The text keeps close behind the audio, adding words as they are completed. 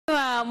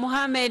Mheshimiwa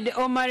Mohamed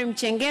Omar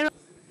Mchengero.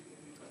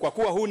 Kwa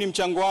kuwa huu ni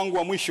mchango wangu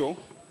wa mwisho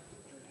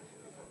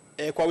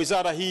kwa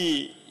wizara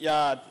hii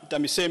ya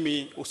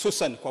TAMISEMI,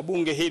 hususan kwa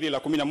bunge hili la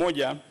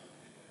 11,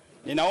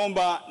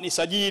 ninaomba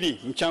nisajili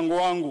mchango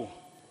wangu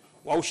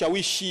wa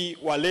ushawishi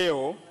wa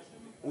leo,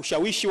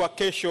 ushawishi wa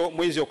kesho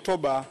mwezi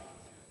Oktoba,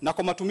 na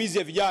kwa matumizi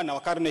ya vijana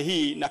wa karne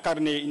hii na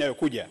karne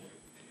inayokuja.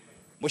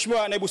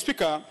 Mheshimiwa Naibu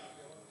Spika,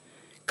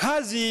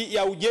 kazi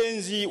ya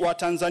ujenzi wa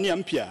Tanzania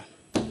mpya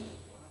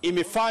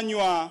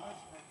imefanywa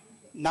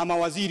na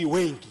mawaziri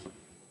wengi.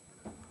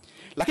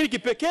 Lakini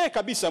kipekee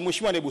kabisa,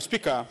 Mheshimiwa Naibu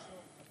Spika,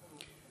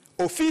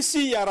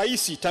 ofisi ya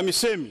Rais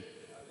TAMISEMI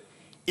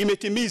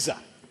imetimiza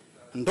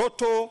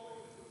ndoto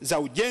za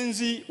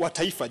ujenzi wa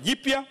taifa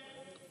jipya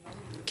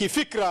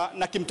kifikra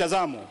na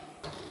kimtazamo.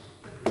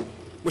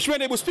 Mheshimiwa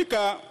Naibu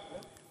Spika,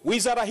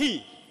 wizara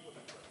hii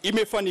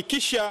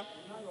imefanikisha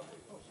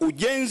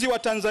ujenzi wa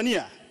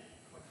Tanzania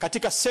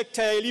katika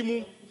sekta ya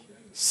elimu,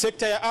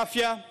 sekta ya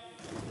afya,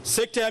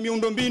 sekta ya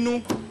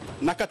miundombinu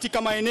na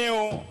katika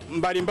maeneo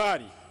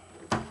mbalimbali.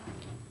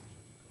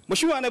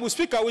 Mheshimiwa Naibu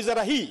Spika,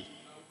 wizara hii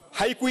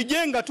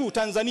haikuijenga tu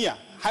Tanzania,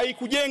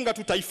 haikujenga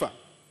tu taifa,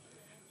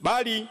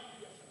 bali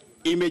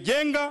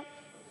imejenga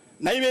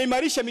na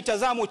imeimarisha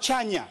mitazamo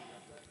chanya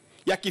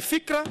ya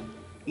kifikra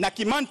na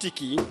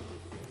kimantiki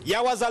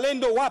ya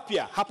wazalendo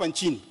wapya hapa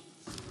nchini.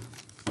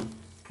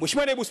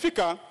 Mheshimiwa Naibu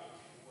Spika,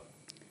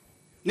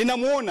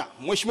 ninamuona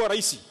Mheshimiwa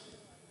Rais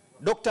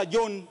Dr.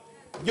 John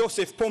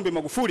Joseph Pombe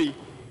Magufuli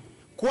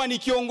kuwa ni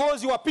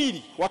kiongozi wa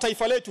pili wa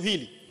taifa letu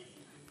hili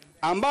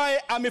ambaye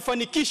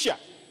amefanikisha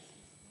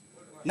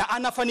na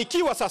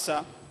anafanikiwa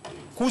sasa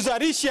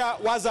kuzalisha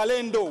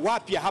wazalendo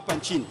wapya hapa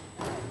nchini.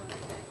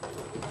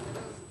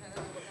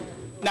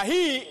 Na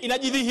hii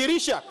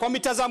inajidhihirisha kwa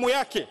mitazamo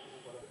yake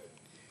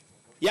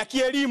ya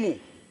kielimu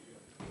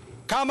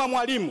kama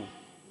mwalimu,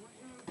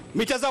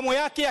 mitazamo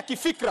yake ya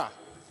kifikra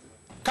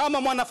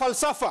kama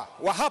mwanafalsafa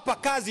wa hapa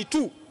kazi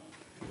tu,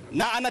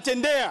 na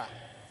anatendea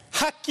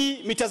haki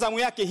mitazamo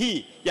yake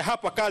hii ya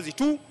hapa kazi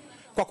tu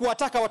kwa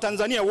kuwataka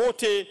Watanzania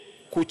wote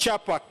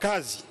kuchapa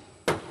kazi.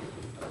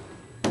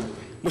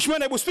 Mheshimiwa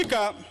Naibu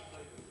Spika,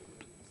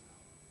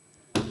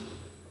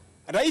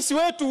 Rais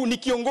wetu ni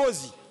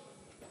kiongozi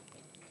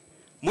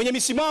mwenye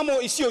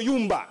misimamo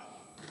isiyoyumba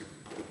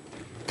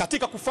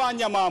katika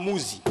kufanya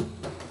maamuzi,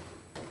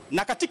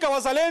 na katika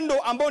wazalendo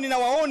ambao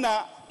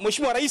ninawaona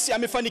Mheshimiwa Rais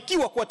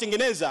amefanikiwa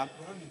kuwatengeneza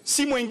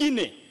si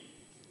mwingine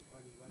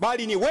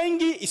bali ni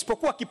wengi,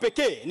 isipokuwa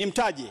kipekee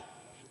nimtaje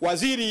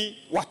Waziri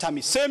wa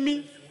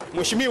TAMISEMI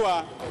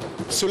Mheshimiwa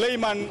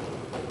Suleiman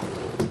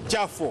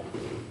Jafo.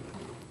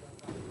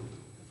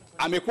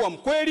 Amekuwa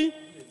mkweli,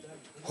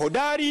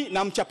 hodari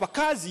na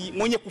mchapakazi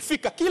mwenye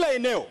kufika kila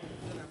eneo.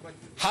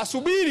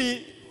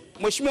 Hasubiri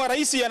Mheshimiwa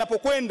Rais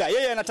anapokwenda,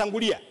 yeye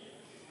anatangulia.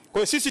 Kwa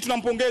hiyo sisi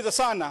tunampongeza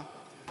sana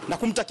na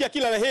kumtakia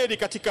kila laheri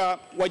katika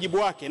wajibu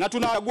wake, na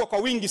tunachagua kwa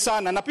wingi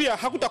sana, na pia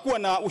hakutakuwa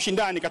na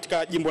ushindani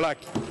katika jimbo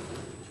lake.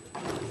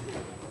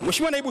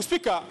 Mheshimiwa Naibu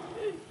Spika,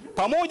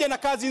 pamoja na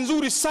kazi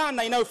nzuri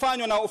sana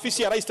inayofanywa na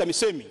ofisi ya Rais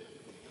TAMISEMI,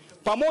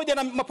 pamoja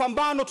na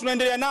mapambano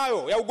tunaendelea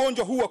nayo ya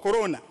ugonjwa huu wa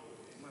corona,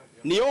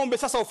 niombe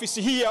sasa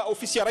ofisi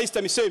ya Rais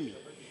TAMISEMI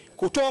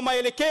kutoa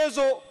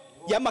maelekezo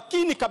ya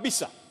makini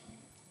kabisa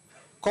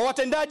kwa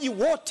watendaji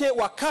wote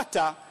wa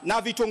kata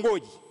na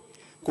vitongoji,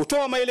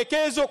 kutoa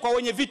maelekezo kwa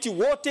wenye viti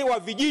wote wa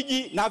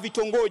vijiji na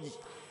vitongoji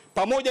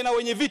pamoja na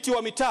wenye viti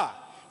wa mitaa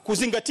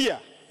kuzingatia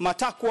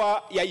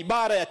matakwa ya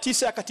ibara ya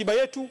 9 ya katiba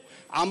yetu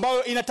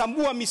ambayo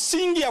inatambua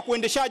misingi ya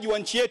kuendeshaji wa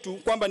nchi yetu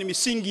kwamba ni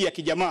misingi ya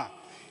kijamaa.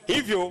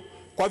 Hivyo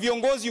kwa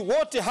viongozi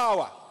wote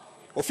hawa,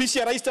 ofisi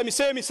ya Rais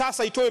TAMISEMI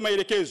sasa itoe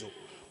maelekezo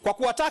kwa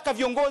kuwataka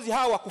viongozi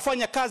hawa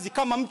kufanya kazi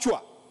kama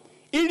mchwa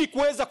ili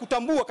kuweza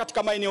kutambua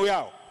katika maeneo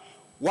yao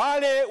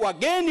wale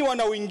wageni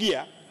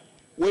wanaoingia,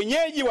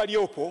 wenyeji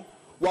waliopo,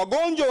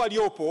 wagonjwa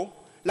waliopo,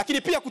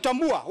 lakini pia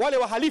kutambua wale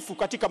wahalifu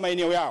katika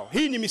maeneo yao.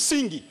 Hii ni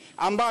misingi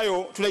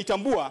ambayo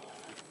tunaitambua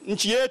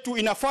nchi yetu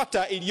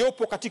inafuata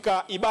iliyopo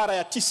katika ibara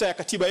ya 9 ya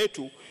katiba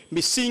yetu,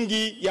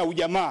 misingi ya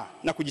ujamaa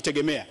na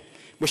kujitegemea.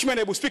 Mheshimiwa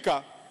Naibu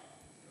Spika,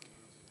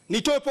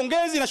 nitoe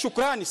pongezi na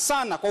shukrani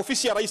sana kwa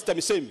ofisi ya Rais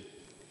TAMISEMI.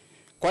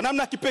 Kwa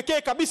namna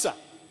kipekee kabisa,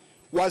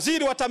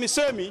 Waziri wa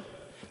TAMISEMI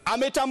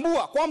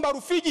ametambua kwamba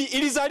Rufiji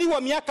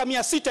ilizaliwa miaka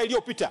 600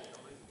 iliyopita.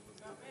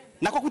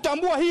 Na kwa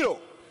kutambua hilo,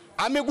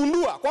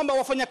 amegundua kwamba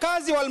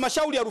wafanyakazi wa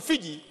halmashauri ya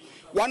Rufiji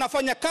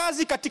wanafanya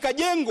kazi katika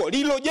jengo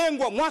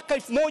lililojengwa mwaka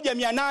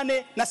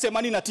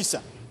 1889.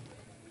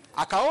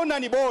 Akaona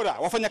ni bora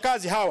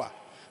wafanyakazi hawa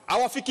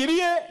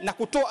awafikirie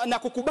na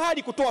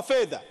kukubali kutoa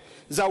fedha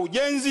za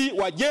ujenzi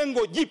wa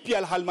jengo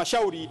jipya la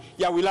halmashauri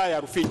ya wilaya ya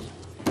Rufiji.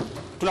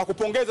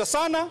 Tunakupongeza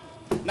sana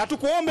na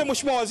tukuombe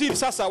Mheshimiwa Waziri,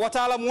 sasa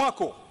wataalamu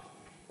wako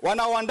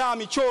wanaoandaa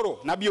michoro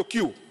na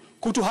BOQ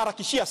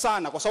kutuharakishia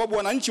sana, kwa sababu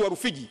wananchi wa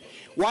Rufiji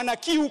wana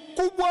kiu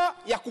kubwa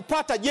ya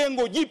kupata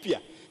jengo jipya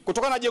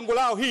kutokana na jengo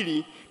lao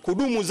hili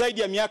kudumu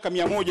zaidi ya miaka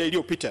 100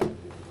 iliyopita.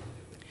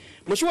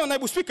 Mheshimiwa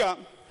Naibu Spika,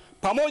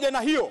 pamoja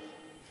na hiyo,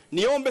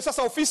 niombe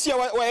sasa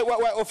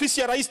ofisi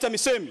ya Rais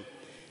TAMISEMI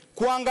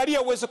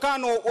kuangalia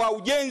uwezekano wa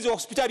ujenzi wa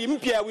hospitali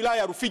mpya ya wilaya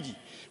ya Rufiji,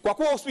 kwa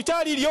kuwa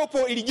hospitali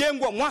iliyopo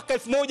ilijengwa mwaka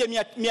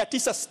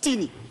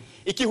 1960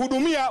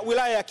 ikihudumia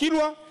wilaya ya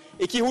Kilwa,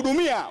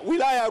 ikihudumia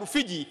wilaya ya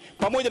Rufiji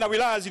pamoja na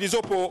wilaya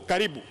zilizopo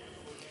karibu.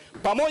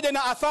 Pamoja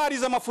na athari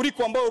za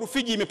mafuriko ambayo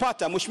Rufiji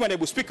imepata, Mheshimiwa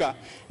Naibu Spika,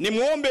 ni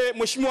muombe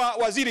Mheshimiwa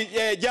Waziri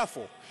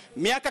Jafo,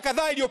 miaka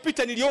kadhaa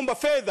iliyopita niliomba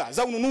fedha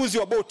za ununuzi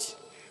wa boti.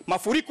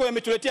 Mafuriko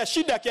yametuletea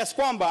shida kiasi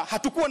kwamba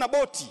hatukuwa na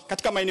boti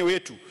katika maeneo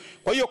yetu.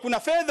 Kwa hiyo kuna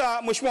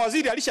fedha Mheshimiwa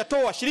Waziri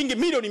alishatoa shilingi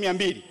milioni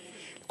 200.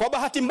 Kwa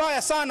bahati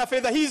mbaya sana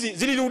fedha hizi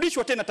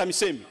zilirudishwa tena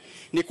TAMISEMI.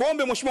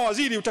 Nikuombe Mheshimiwa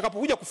Waziri,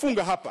 utakapokuja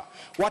kufunga hapa,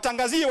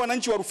 watangazie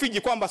wananchi wa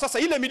Rufiji kwamba sasa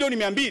ile milioni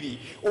 200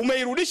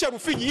 umeirudisha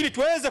Rufiji ili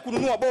tuweze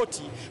kununua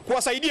boti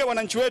kuwasaidia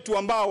wananchi wetu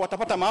ambao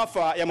watapata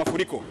maafa ya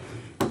mafuriko.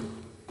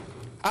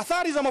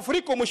 Athari za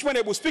mafuriko, Mheshimiwa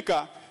Naibu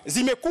Spika,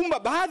 zimekumba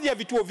baadhi ya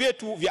vituo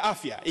vyetu vya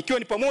afya, ikiwa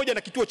ni pamoja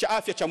na kituo cha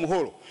afya cha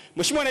Muhoro.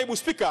 Mheshimiwa Naibu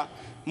Spika,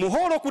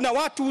 Muhoro kuna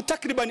watu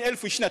takriban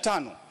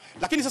 1025,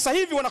 lakini sasa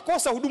hivi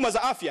wanakosa huduma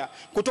za afya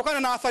kutokana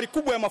na athari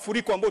kubwa ya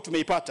mafuriko ambayo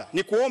tumeipata.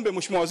 Ni kuombe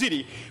Mheshimiwa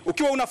Waziri,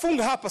 ukiwa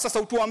unafunga hapa sasa,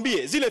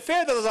 utuambie zile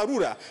fedha za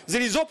dharura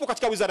zilizopo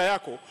katika wizara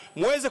yako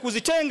muweze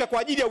kuzitenga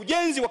kwa ajili ya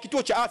ujenzi wa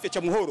kituo cha afya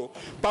cha Muhoro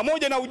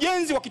pamoja na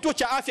ujenzi wa kituo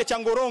cha afya cha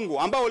Ngorongo,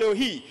 ambao leo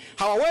hii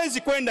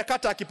hawawezi kwenda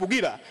kata ya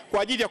Kipugira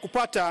kwa ajili ya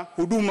kupata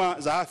huduma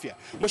za afya.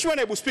 Mheshimiwa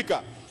Naibu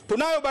Spika,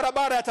 tunayo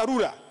barabara ya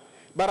TARURA,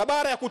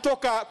 barabara ya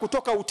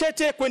kutoka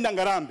Utete kwenda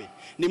Ngarambe.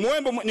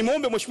 Ni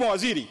muombe Mheshimiwa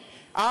Waziri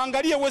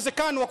aangalie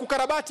uwezekano wa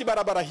kukarabati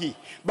barabara hii.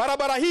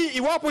 Barabara hii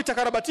iwapo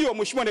itakarabatiwa,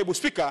 Mheshimiwa Naibu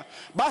Spika,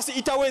 basi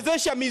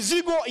itawezesha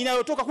mizigo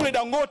inayotoka kule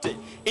Dangote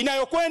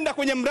inayokwenda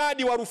kwenye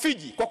mradi wa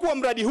Rufiji, kwa kuwa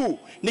mradi huu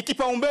ni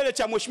kipaumbele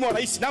cha Mheshimiwa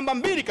Rais namba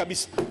 2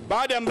 kabisa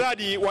baada ya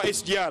mradi wa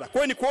SGR. Kwa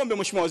hiyo ni kuombe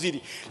Mheshimiwa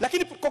Waziri,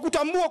 lakini kwa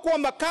kutambua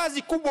kwamba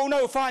kazi kubwa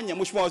unayofanya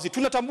Mheshimiwa Waziri,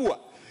 tunatambua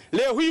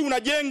leo hii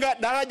unajenga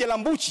daraja la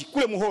Mbuchi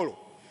kule Muhoro,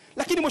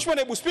 lakini Mheshimiwa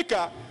Naibu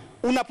Spika,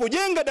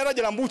 unapojenga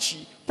daraja la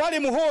Mbuchi pale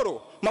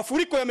Muhoro,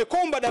 mafuriko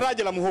yamekomba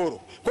daraja la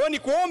Muhoro. Kwa hiyo ni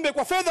kuombe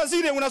kwa fedha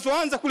zile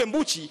unazoanza kule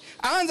Mbuchi,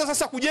 anza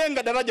sasa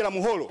kujenga daraja la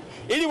Muhoro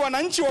ili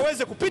wananchi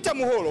waweze kupita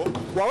Muhoro,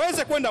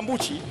 waweze kwenda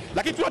Mbuchi.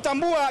 Lakini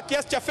tunatambua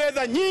kiasi cha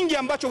fedha nyingi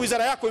ambacho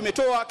wizara yako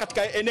imetoa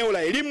katika eneo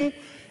la elimu,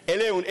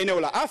 eneo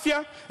la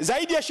afya.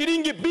 Zaidi ya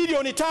shilingi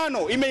bilioni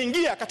 5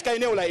 imeingia katika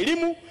eneo la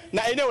elimu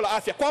na eneo la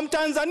afya. Kwa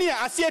Mtanzania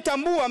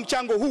asiyetambua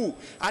mchango huu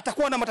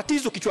atakuwa na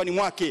matatizo kichwani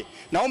mwake.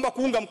 Naomba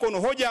kuunga mkono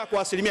hoja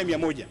kwa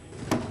 100%.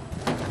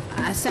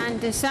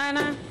 Asante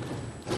sana.